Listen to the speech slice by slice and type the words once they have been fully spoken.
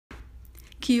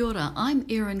Kia ora, I'm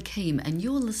Erin Keem and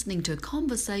you're listening to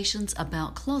Conversations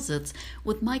About Closets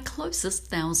with my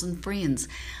closest 1,000 friends.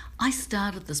 I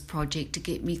started this project to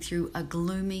get me through a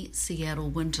gloomy Seattle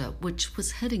winter, which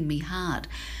was hitting me hard.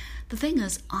 The thing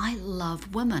is, I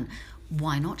love women.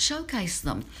 Why not showcase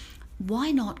them?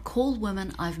 Why not call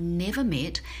women I've never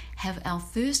met, have our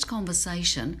first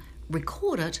conversation,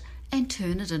 record it, and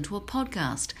turn it into a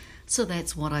podcast? So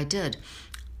that's what I did.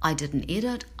 I didn't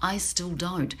edit, I still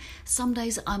don't. Some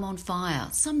days I'm on fire,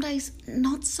 some days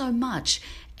not so much,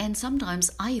 and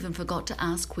sometimes I even forgot to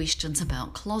ask questions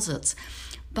about closets.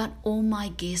 But all my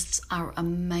guests are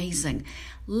amazing.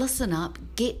 Listen up,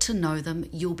 get to know them,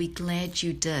 you'll be glad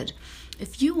you did.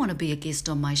 If you want to be a guest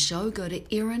on my show, go to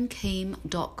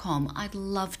erinkeem.com. I'd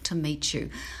love to meet you.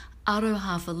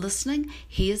 Aroha for listening.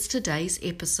 Here's today's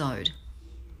episode.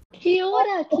 Kia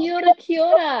ora, kia ora, kia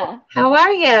ora. How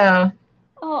are you?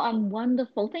 Oh, I'm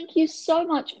wonderful. Thank you so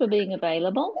much for being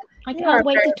available. I You can't are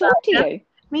wait to very talk to welcome. you.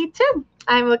 Me too.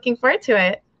 I'm looking forward to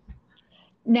it.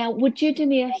 Now, would you do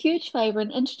me a huge favor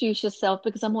and introduce yourself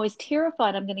because I'm always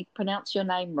terrified I'm going to pronounce your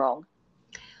name wrong.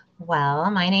 Well,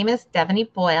 my name is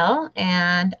Devaney Boyle,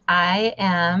 and I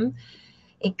am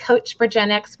a coach for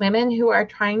Gen X women who are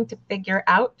trying to figure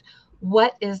out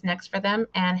what is next for them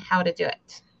and how to do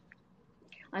it.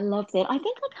 I love that. I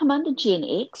think I come under Gen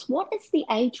X. What is the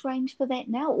age range for that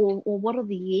now, or what are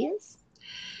the years?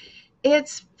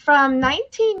 It's from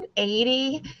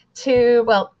 1980 to,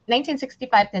 1965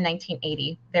 to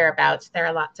 1980, thereabouts. There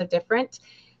are lots of different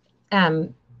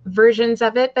versions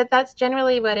of it, but that's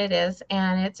generally what it is.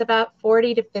 And it's about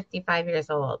 40 to 55 years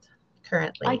old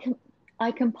currently. I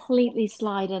completely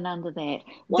slide in under that.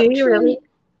 Do you really?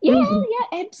 Yeah,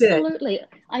 absolutely.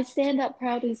 I stand up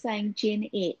proudly saying Gen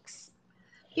X.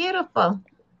 Beautiful.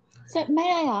 So may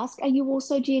I ask, are you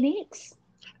also Gen X?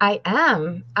 I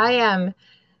am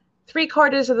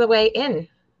 3/4 of the way in.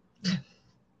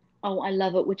 Oh, I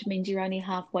love it, which means you're only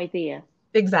halfway there.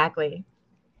 Exactly.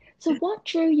 So what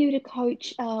drew you to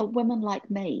coach women like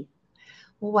me?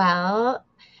 Well,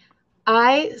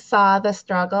 I saw the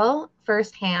struggle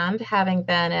firsthand, having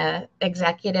been an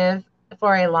executive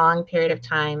for a long period of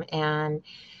time. And,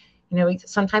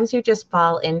 sometimes you just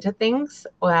fall into things,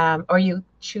 or you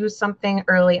choose something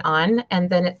early on, and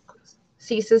then it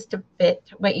ceases to fit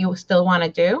what you still want to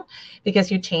do because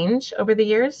you change over the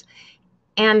years.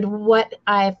 And what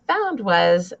I found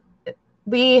was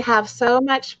we have so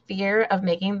much fear of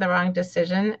making the wrong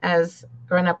decision as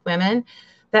grown-up women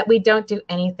that we don't do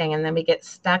anything. And then we get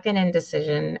stuck in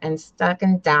indecision and stuck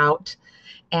in doubt.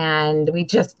 And we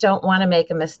just don't want to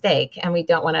make a mistake. And we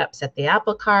don't want to upset the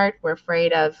apple cart. We're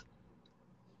afraid of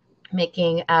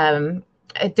making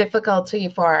a difficulty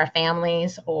for our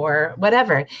families or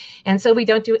whatever. And so we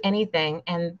don't do anything.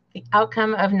 And the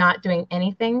outcome of not doing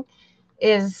anything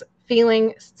is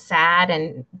feeling sad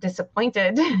and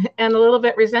disappointed and a little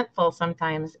bit resentful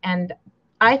sometimes. And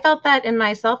I felt that in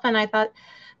myself, and I thought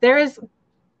there is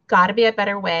got to be a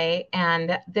better way.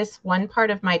 And this one part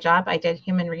of my job, I did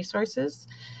human resources.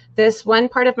 This one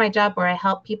part of my job where I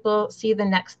help people see the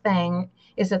next thing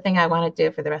is the thing I want to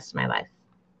do for the rest of my life.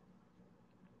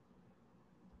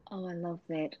 Oh, I love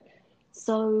that.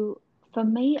 So for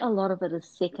me, a lot of it is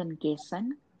second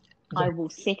guessing. Yeah. I will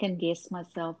second guess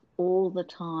myself all the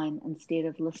time instead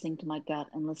of listening to my gut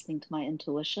and listening to my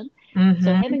intuition. Mm-hmm.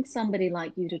 So having somebody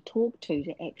like you to talk to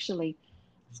actually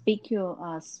speak your,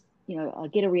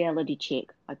 get a reality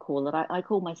check, I call it. I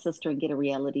call my sister and get a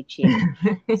reality check.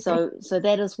 So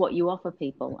that is what you offer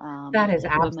people. That is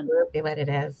absolutely what it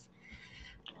is.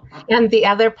 And the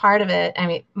other part of it,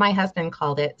 my husband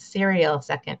called it serial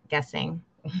second guessing.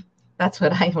 That's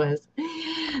what I was.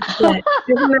 But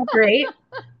isn't that great?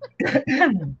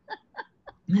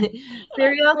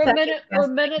 Serial for a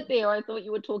minute there, I thought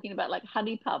you were talking about like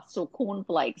honey puffs or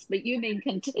cornflakes, but you mean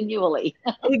continually.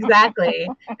 Exactly.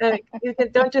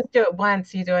 Don't just do it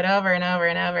once, you do it over and over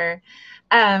and over.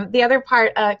 The other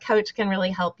part a coach can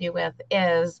really help you with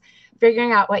is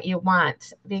figuring out what you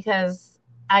want, because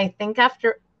I think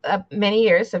after many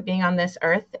years of being on this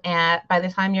earth, and by the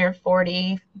time you're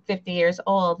 40, 50 years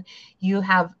old, you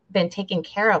have been taking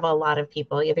care of a lot of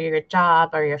people, either your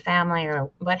job or your family or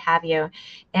what have you.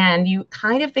 And you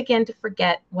kind of begin to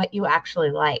forget what you actually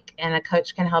like. And a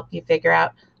coach can help you figure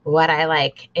out what I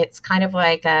like. It's kind of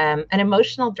like an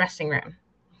emotional dressing room.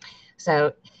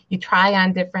 So you try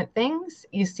on different things,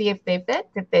 you see if they fit.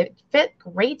 If they fit,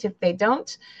 great. If they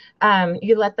don't,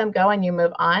 you let them go and you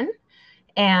move on.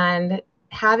 And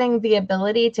having the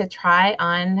ability to try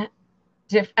on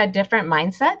a different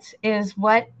mindset is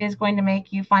what is going to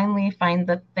make you finally find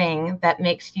the thing that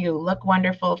makes you look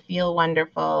wonderful, feel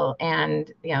wonderful,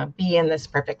 and be in this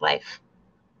perfect life.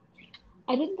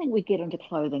 I didn't think we'd get into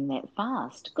clothing that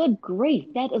fast. Good grief,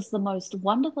 that is the most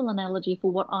wonderful analogy for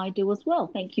what I do as well.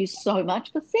 Thank you so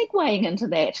much for segueing into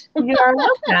that. You're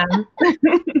welcome.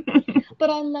 But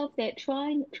I love that.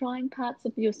 Trying parts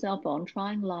of yourself on,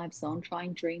 trying lives on,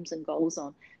 trying dreams and goals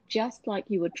on, just like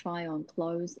you would try on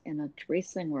clothes in a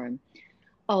dressing room.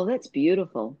 Oh, that's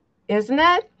beautiful. Isn't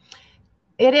it?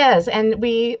 It is. And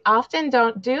we often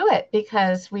don't do it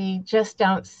because we just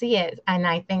don't see it. And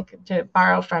I think, to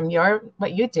borrow from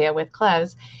what you do with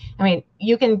clothes, I mean,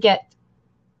 you can get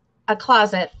a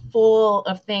closet full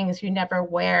of things you never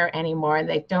wear anymore, and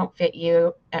they don't fit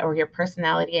you or your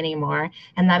personality anymore.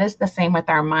 And that is the same with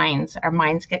our minds. Our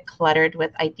minds get cluttered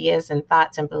with ideas and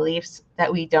thoughts and beliefs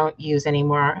that we don't use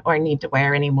anymore or need to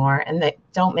wear anymore, and that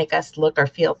don't make us look or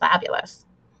feel fabulous.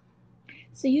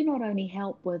 So you not only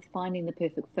help with finding the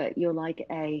perfect fit, you're like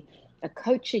a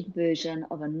coaching version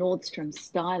of a Nordstrom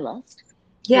stylist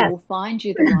who will find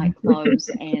you the right clothes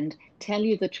and tell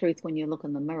you the truth when you look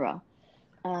in the mirror.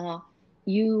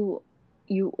 You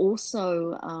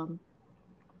also,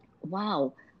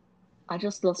 wow, I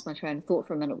just lost my train of thought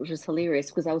for a minute, which is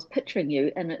hilarious because I was picturing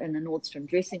you in a Nordstrom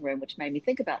dressing room, which made me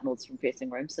think about Nordstrom dressing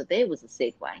room. So there was a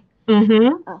segue.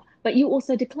 Mm-hmm. But you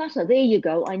also declutter. There you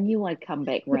go. I knew I'd come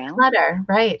back round. Declutter,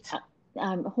 right.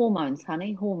 Hormones,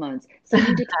 honey, hormones. So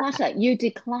you declutter. You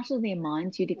declutter their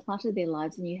minds, you declutter their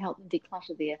lives, and you help them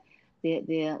declutter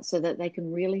their so that they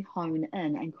can really hone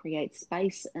in and create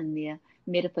space in their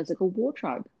metaphysical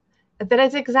wardrobe. That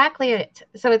is exactly it.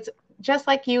 So it's just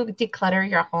like you declutter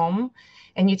your home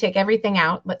and you take everything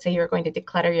out. Let's say you're going to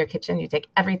declutter your kitchen. You take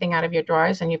everything out of your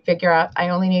drawers and you figure out, I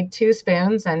only need 2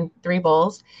 spoons and 3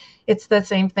 bowls. It's the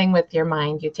same thing with your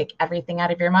mind. You take everything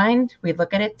out of your mind. We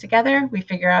look at it together. We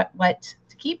figure out what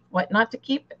to keep, what not to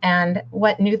keep, and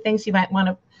what new things you might want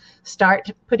to start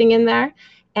putting in there,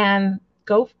 and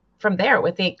go from there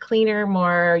with a cleaner,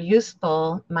 more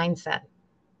useful mindset.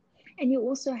 And you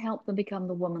also help them become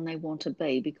the woman they want to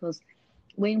be, because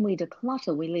when we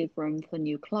declutter, we leave room for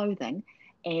new clothing.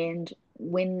 And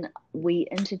when we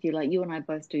interview, like you and I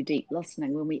both do deep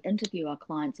listening, when we interview our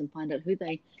clients and find out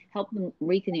help them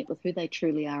reconnect with who they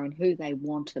truly are and who they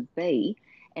want to be,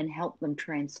 and help them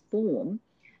transform,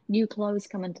 new clothes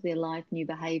come into their life, new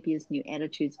behaviors, new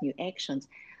attitudes, new actions.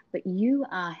 But you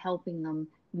are helping them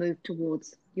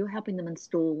you're helping them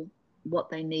install what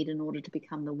they need in order to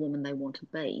become the woman they want to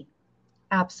be.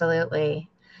 Absolutely.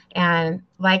 And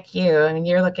like you, I mean,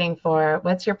 you're looking for,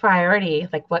 what's your priority?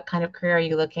 Like, what kind of career are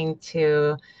you looking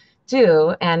to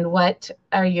do? And what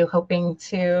are you hoping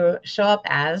to show up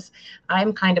as?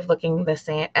 I'm kind of looking the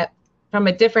same from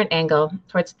a different angle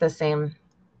towards the same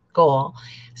goal.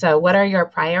 So what are your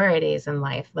priorities in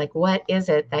life? Like, what is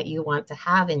it that you want to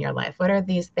have in your life? What are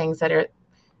these things that are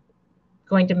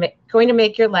going to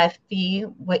make your life be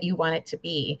what you want it to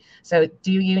be? So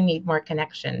do you need more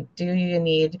connection? Do you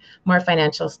need more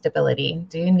financial stability?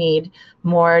 Do you need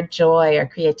more joy or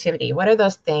creativity? What are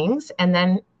those things? And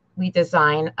then we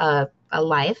design a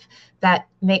life that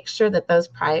makes sure that those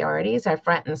priorities are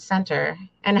front and center.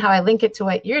 And how I link it to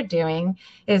what you're doing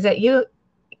is that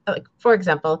for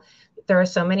example, there are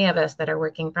so many of us that are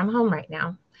working from home right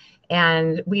now.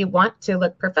 And we want to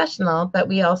look professional, but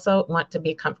we also want to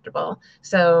be comfortable.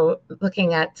 So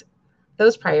looking at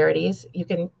those priorities, you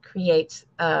can create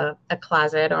a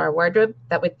closet or a wardrobe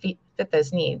that would fit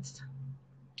those needs.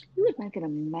 You would make an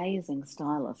amazing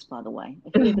stylist, by the way.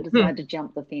 If you ever decide to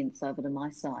jump the fence over to my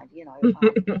side,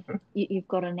 you've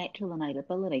got a natural innate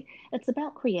ability. It's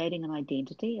about creating an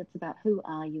identity. It's about who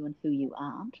are you and who you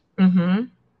aren't. Mm-hmm.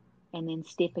 And then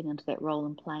stepping into that role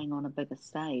and playing on a bigger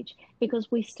stage, because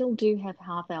we still do have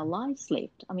half our lives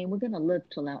left. I mean, we're going to live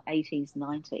till our 80s,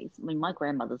 90s. I mean, my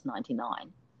grandmother's 99.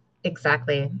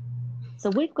 Exactly. So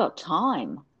we've got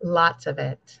time. Lots of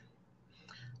it.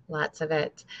 Lots of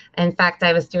it. In fact,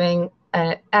 I was doing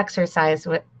an exercise,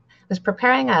 was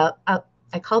preparing I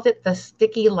called it the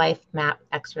sticky life map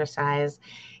exercise.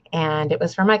 And it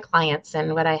was for my clients.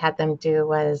 And what I had them do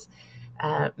was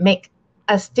make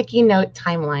a sticky note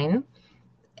timeline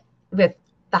with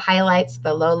the highlights, the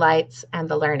lowlights, and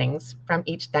the learnings from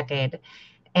each decade.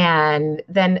 And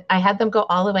then I had them go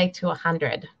all the way to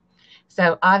 100.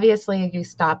 So obviously you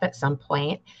stop at some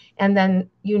point, and then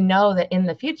you know that in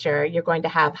the future you're going to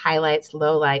have highlights,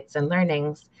 lowlights, and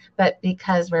learnings. But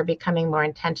because we're becoming more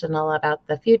intentional about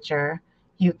the future,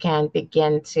 you can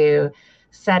begin to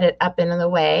set it up in the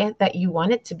way that you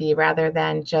want it to be, rather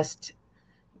than just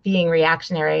being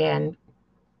reactionary and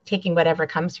taking whatever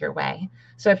comes your way.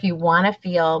 So if you want to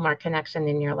feel more connection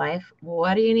in your life,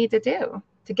 what do you need to do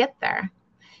to get there?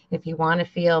 If you want to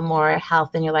feel more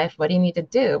health in your life, what do you need to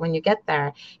do when you get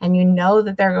there? And you know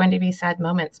that there are going to be sad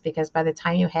moments, because by the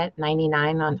time you hit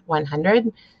 99 on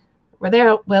 100, where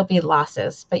there will be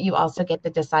losses, but you also get to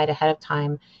decide ahead of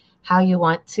time how you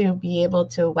want to be able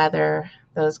to weather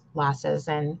those losses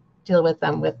and deal with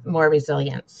them with more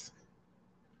resilience.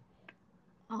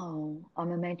 Oh,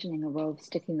 I'm imagining a row of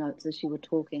sticky notes as you were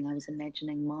talking. I was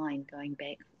imagining mine going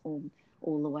back all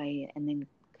the way and then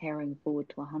carrying forward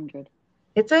to 100.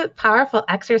 It's a powerful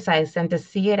exercise, and to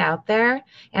see it out there.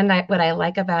 And what I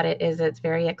like about it is it's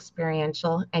very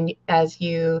experiential. And as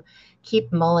you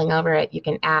keep mulling over it, you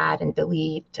can add and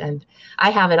delete. And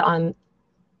I have it on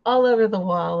all over the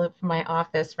wall of my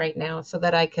office right now so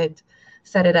that I could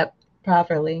set it up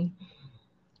properly.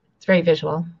 It's very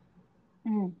visual.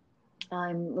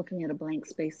 I'm looking at a blank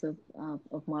space of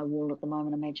my wall at the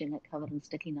moment, imagining it covered in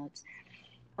sticky notes.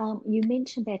 You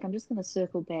mentioned back, I'm just going to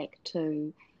circle back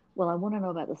to, well, I want to know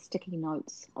about the sticky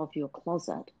notes of your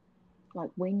closet.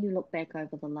 Like when you look back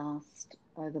over the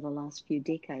last few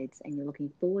decades and you're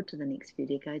looking forward to the next few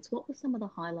decades, what were some of the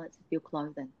highlights of your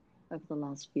clothing over the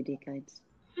last few decades?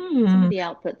 Some of the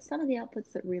outfits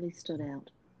that really stood out.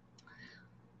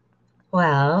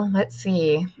 Well, let's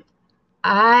see.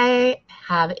 I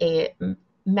have a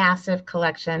massive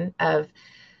collection of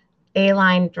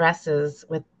A-line dresses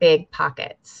with big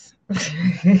pockets.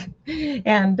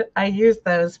 And I used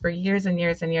those for years and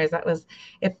years and years. That was,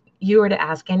 if you were to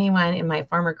ask anyone in my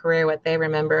former career what they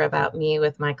remember about me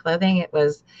with my clothing, it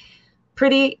was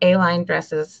pretty A-line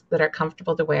dresses that are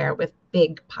comfortable to wear with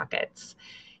big pockets.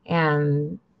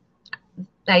 And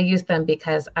I used them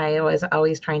because I was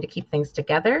always trying to keep things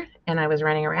together, and I was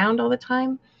running around all the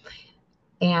time.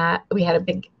 And we had a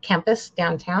big campus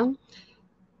downtown.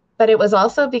 But it was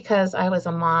also because I was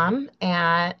a mom,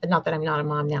 and not that I'm not a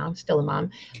mom now, I'm still a mom,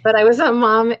 but I was a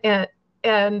mom,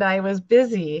 and I was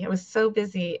busy. I was so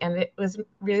busy, and it was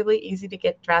really easy to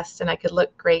get dressed, and I could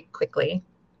look great quickly.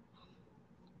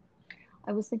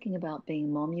 I was thinking about being a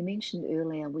mom. You mentioned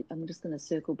earlier, I'm just going to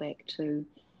circle back to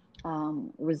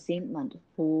resentment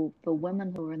for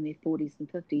women who are in their 40s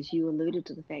and 50s. You alluded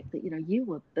to the fact that, you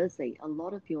were busy. A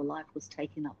lot of your life was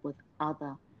taken up with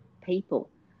other people.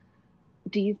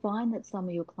 Do you find that some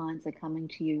of your clients are coming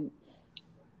to you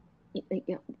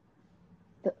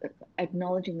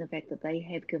acknowledging the fact that they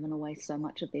have given away so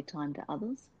much of their time to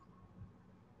others?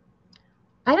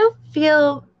 I don't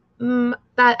feel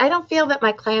that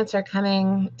my clients are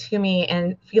coming to me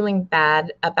and feeling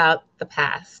bad about the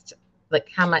past, like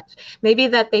how much, maybe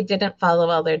that they didn't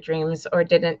follow all their dreams or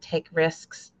didn't take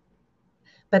risks,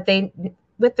 but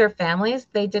with their families,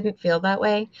 they didn't feel that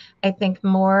way. I think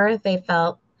more they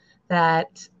felt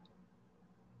that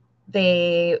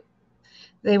they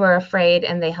were afraid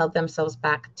and they held themselves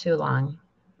back too long.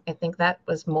 I think that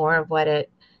was more of what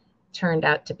it turned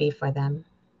out to be for them.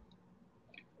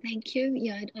 Thank you.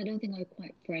 Yeah, I don't think I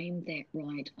quite framed that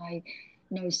right. I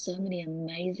know so many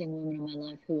amazing women in my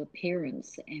life who are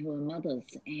parents and who are mothers.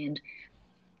 And,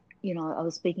 I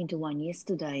was speaking to one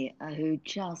yesterday who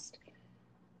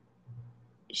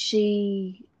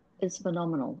she is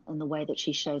phenomenal in the way that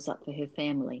she shows up for her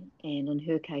family. And in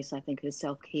her case, I think her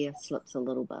self-care slips a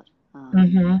little bit.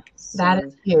 That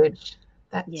is huge.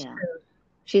 That's yeah. true.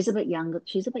 She's a bit younger.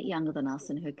 She's a bit younger than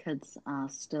us, and her kids are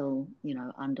still,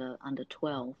 under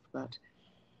 12. But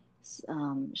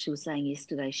she was saying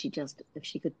yesterday, if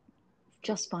she could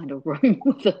just find a room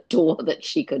with a door that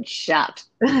she could shut,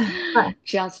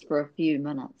 just for a few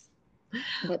minutes.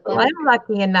 But well, I'm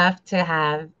lucky enough to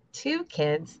have 2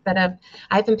 kids that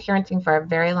I've been parenting for a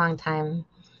very long time.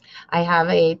 I have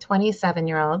a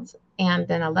 27-year-old and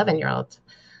an 11-year-old.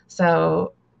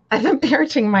 So I've been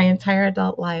parenting my entire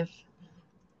adult life.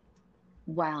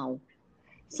 Wow.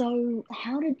 So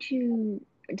how did you,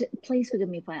 please forgive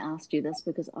me if I asked you this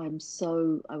because I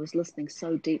was listening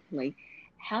so deeply.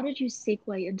 How did you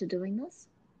segue into doing this?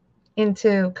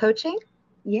 Into coaching?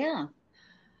 Yeah.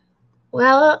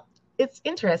 Well, it's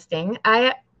interesting.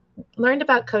 I learned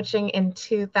about coaching in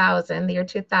the year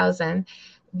 2000,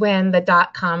 when the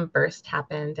 .com burst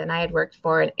happened, and I had worked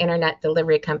for an internet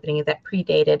delivery company that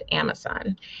predated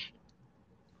Amazon.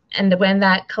 And when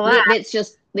that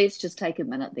collapsed, let's just take a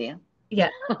minute there. Yeah,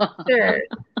 sure.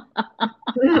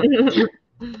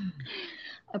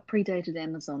 A predated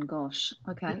Amazon, gosh.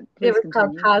 Okay. It was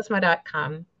called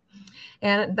Cosmo.com.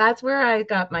 And that's where I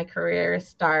got my career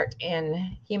start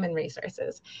in human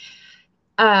resources.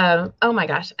 Oh my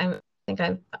gosh, I'm think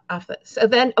I'm off. So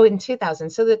then, in 2000,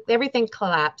 so that everything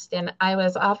collapsed, and I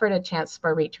was offered a chance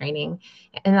for retraining,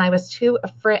 and I was too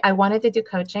afraid. I wanted to do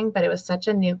coaching, but it was such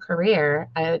a new career.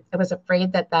 I was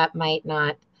afraid that that might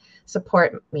not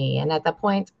support me. And at that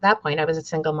point, I was a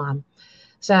single mom,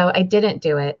 so I didn't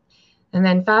do it. And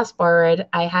then fast forward,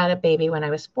 I had a baby when I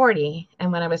was 40,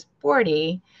 and when I was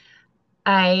 40,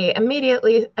 I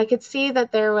could see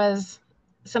that there was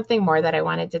something more that I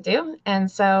wanted to do. And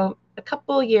so a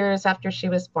couple years after she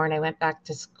was born, I went back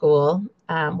to school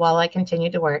while I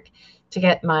continued to work to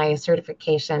get my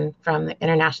certification from the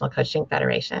International Coaching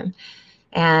Federation.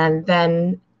 And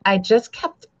then I just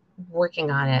kept working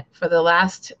on it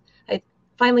I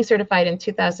finally certified in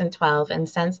 2012. And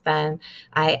since then,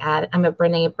 I'm a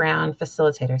Brene Brown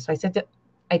facilitator. So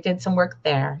I did some work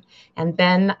there. And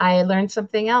then I learned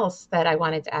something else that I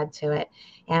wanted to add to it.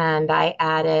 And I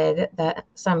added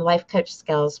some life coach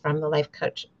skills from the life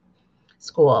coach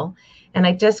school. And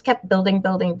I just kept building.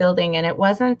 And it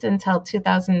wasn't until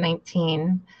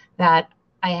 2019 that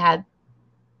I had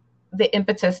the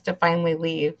impetus to finally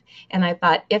leave. And I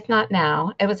thought, if not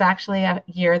now, it was actually a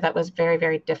year that was very,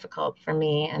 very difficult for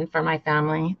me and for my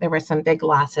family. There were some big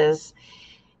losses.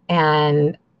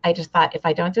 And I just thought, if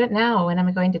I don't do it now, when am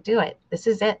I going to do it? This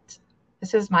is it.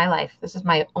 This is my life. This is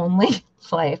my only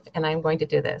life, and I'm going to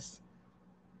do this.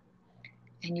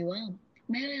 And you are.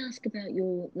 May I ask about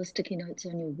the sticky notes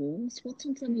on your walls? What's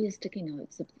on some of your sticky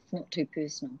notes if it's not too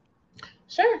personal?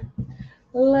 Sure.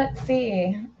 Let's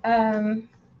see.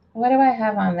 What do I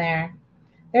have on there?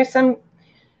 There's some,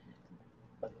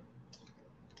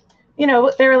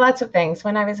 there were lots of things.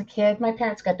 When I was a kid, my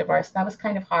parents got divorced. That was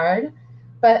kind of hard.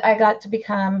 But I got to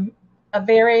become a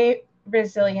very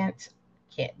resilient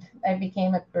kid. I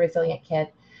became a resilient kid.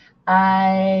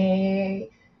 I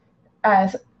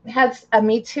had a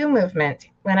Me Too movement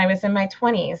when I was in my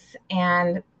 20s,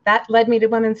 and that led me to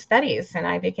women's studies, and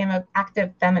I became an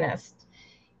active feminist.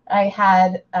 I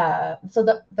had, so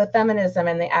the feminism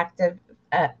and the active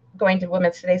going to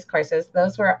women's studies courses,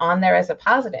 those were on there as a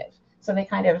positive. So they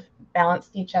kind of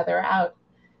balanced each other out.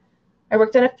 I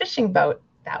worked on a fishing boat.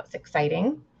 That was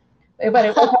exciting, but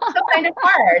it was also kind of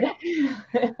hard.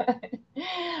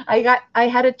 I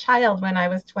had a child when I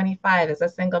was 25 as a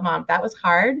single mom. That was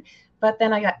hard, but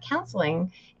then I got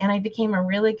counseling and I became a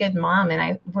really good mom, and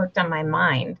I worked on my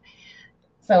mind.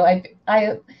 So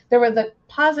there were the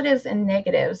positives and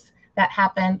negatives that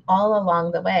happened all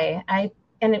along the way.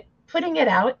 Putting it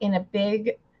out in a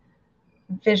big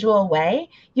visual way,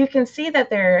 you can see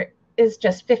that there is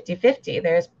just 50-50.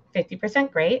 There's 50%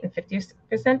 great and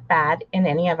 50% bad in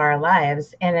any of our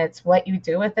lives. And it's what you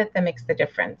do with it that makes the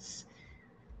difference.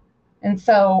 And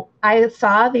so I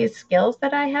saw these skills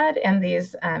that I had and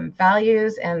these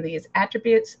values and these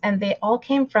attributes, and they all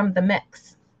came from the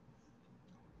mix.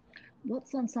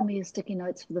 What's on some of your sticky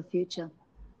notes for the future?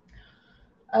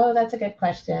 Oh, that's a good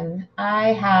question. I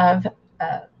have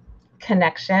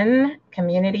connection,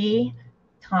 community,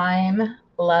 time,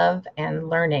 love, and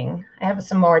learning. I have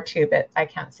some more too, but I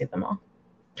can't see them all.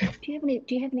 Do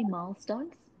you have any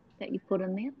milestones that you put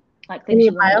in there? Like things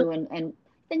you want to do and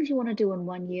things you want to do in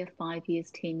 1 year, 5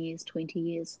 years, 10 years, 20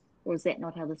 years? Or is that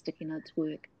not how the sticky notes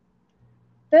work?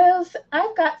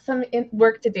 I've got some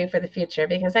work to do for the future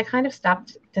because I kind of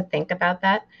stopped to think about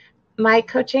that. My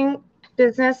coaching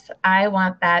business, I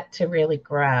want that to really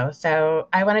grow. So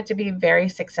I want it to be very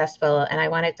successful, and I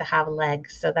want it to have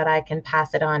legs so that I can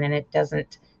pass it on and it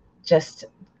doesn't just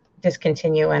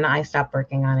discontinue when I stop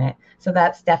working on it. So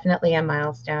that's definitely a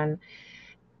milestone.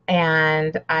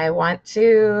 And I want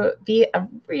to be a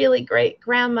really great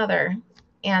grandmother.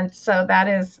 And so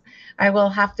I will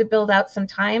have to build out some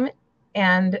time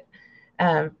and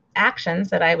actions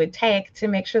that I would take to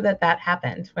make sure that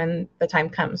happened when the time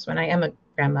comes, when I am a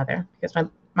grandmother, because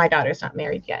my daughter's not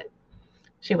married yet.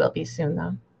 She will be soon,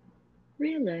 though.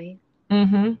 Really?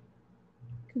 Mm-hmm.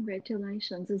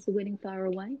 Congratulations. Is the wedding far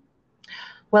away?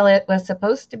 Well, it was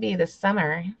supposed to be this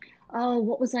summer. Oh,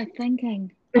 what was I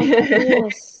thinking? Of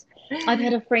course. I've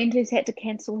had a friend who's had to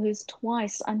cancel hers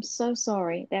twice. I'm so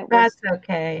sorry. That's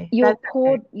okay. Your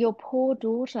poor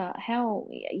daughter. How?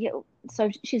 Yeah, so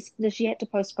she had to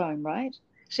postpone, right?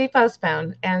 She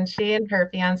postponed, and she and her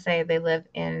fiance, they live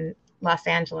in Los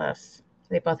Angeles.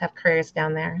 They both have careers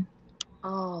down there.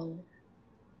 Oh,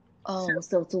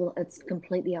 so it's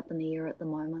completely up in the air at the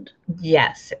moment.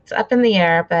 Yes, it's up in the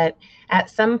air, but at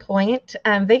some point,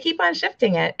 they keep on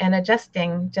shifting it and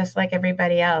adjusting, just like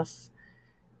everybody else.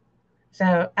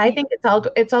 So I think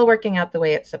it's all working out the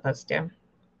way it's supposed to.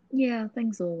 Yeah,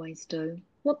 things always do.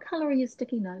 What color are your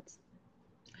sticky notes?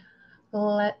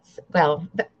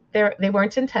 They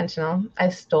weren't intentional. I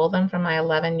stole them from my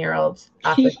 11-year-old's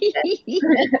office.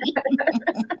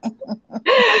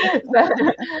 So,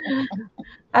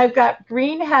 I've got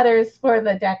green headers for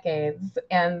the decades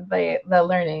and the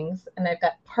learnings, and I've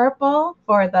got purple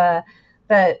for the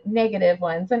negative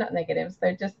ones. They're not negatives;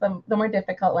 they're just the more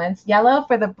difficult ones. Yellow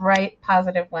for the bright,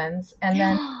 positive ones, and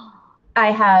then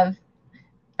I have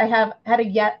had a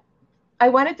yet. I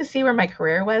wanted to see where my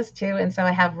career was too, and so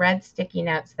I have red sticky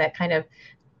notes that kind of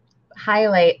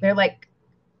highlight. They're like,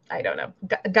 I don't know,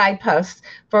 guideposts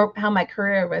for how my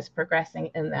career was progressing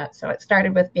in that. So it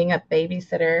started with being a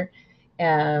babysitter,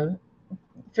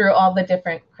 through all the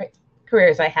different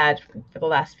careers I had for the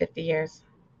last 50 years.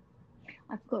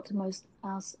 I forgot to most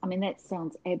ask. I mean, that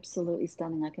sounds absolutely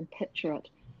stunning. I can picture it,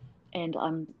 and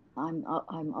I'm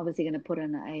obviously going to put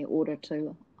in a order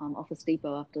to Office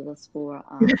Depot after this for a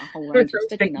whole range of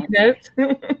sticky notes.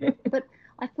 But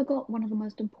I forgot one of the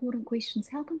most important questions.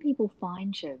 How can people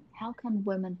find you? How can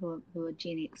women who are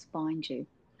Gen X find you?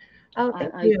 Oh,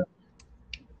 thank you.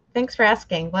 Thanks for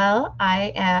asking. Well,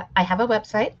 I have a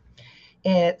website.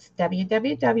 It's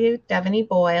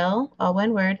www.devonieboyle, all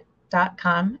one word,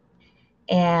 .com.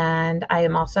 And I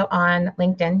am also on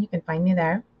LinkedIn. You can find me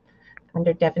there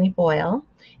under Devony Boyle.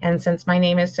 And since my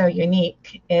name is so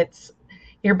unique,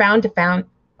 you're bound to find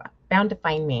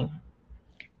me.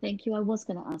 Thank you. I was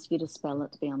going to ask you to spell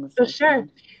it, to be on the safe side. Sure.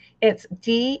 It's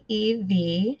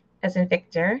DEV as in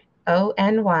Victor,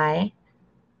 ONYBOYLE.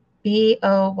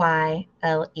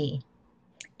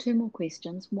 2 more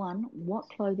questions. One, what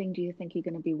clothing do you think you're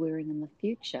going to be wearing in the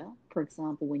future? For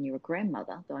example, when you're a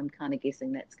grandmother, though I'm kind of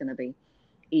guessing that's going to be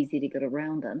easy to get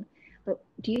around in. But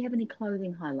do you have any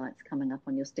clothing highlights coming up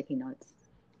on your sticky notes?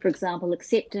 For example,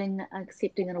 accepting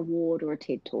an award or a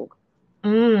TED Talk.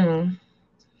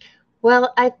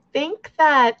 Well, I think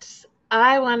that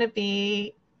I want to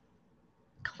be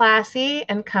classy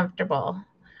and comfortable.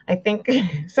 I think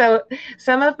so.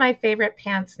 Some of my favorite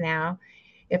pants now,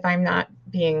 if I'm not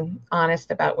being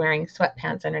honest about wearing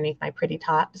sweatpants underneath my pretty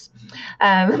tops,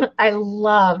 I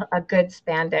love a good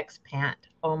spandex pant.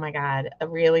 Oh my God, a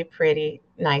really pretty,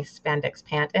 nice spandex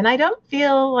pant. And I don't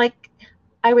feel like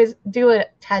I was do a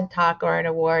TED Talk or an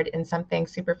award in something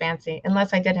super fancy,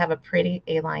 unless I did have a pretty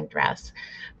A-line dress.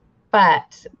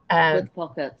 But with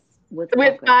pockets. With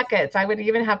pockets. I would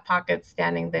even have pockets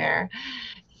standing there.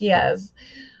 Yes.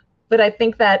 But I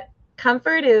think that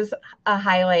comfort is a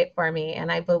highlight for me,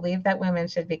 and I believe that women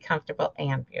should be comfortable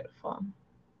and beautiful.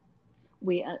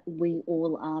 We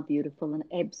all are beautiful, and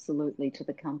absolutely to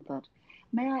the comfort.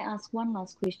 May I ask one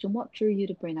last question? What drew you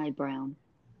to Brené Brown?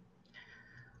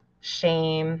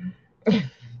 Shame.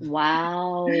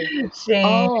 Wow.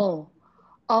 Shame.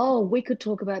 Oh, we could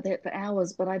talk about that for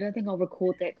hours, but I don't think I'll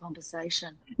record that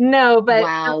conversation. No, but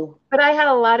wow. But I had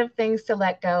a lot of things to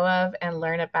let go of and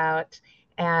learn about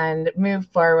and move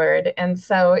forward. And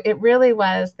so it really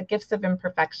was The Gifts of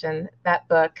Imperfection, that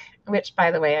book, which,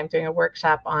 by the way, I'm doing a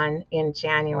workshop on in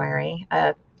January,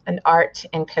 an art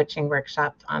and coaching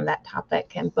workshop on that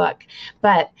topic and book.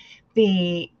 But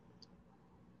this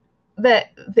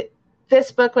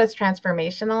book was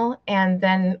transformational. And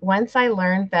then once I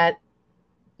learned that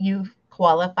you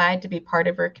qualified to be part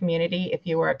of her community if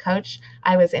you were a coach,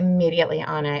 I was immediately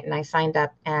on it, and I signed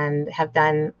up and have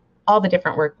done all the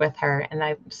different work with her, and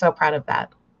I'm so proud of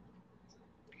that.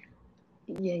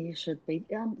 Yeah, you should be.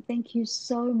 Thank you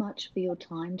so much for your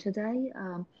time today.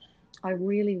 I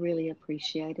really, really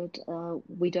appreciate it.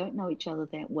 We don't know each other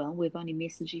that well. We've only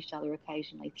messaged each other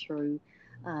occasionally through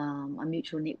a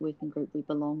mutual networking group we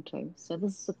belong to. So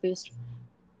this is the first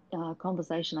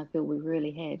conversation I feel we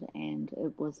really had, and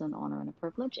it was an honor and a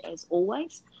privilege, as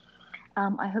always.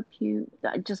 I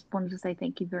just wanted to say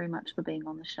thank you very much for being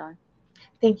on the show.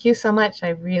 Thank you so much. I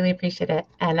really appreciate it.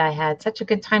 And I had such a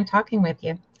good time talking with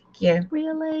you. Thank you.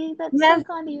 Really? That's so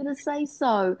kind of you to say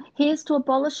so. Here's to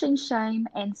abolishing shame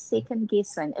and second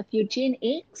guessing. If you're Gen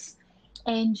X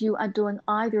and you are doing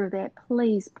either of that,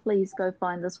 please, please go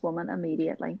find this woman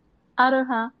immediately.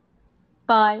 Aroha.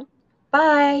 Bye.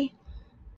 Bye.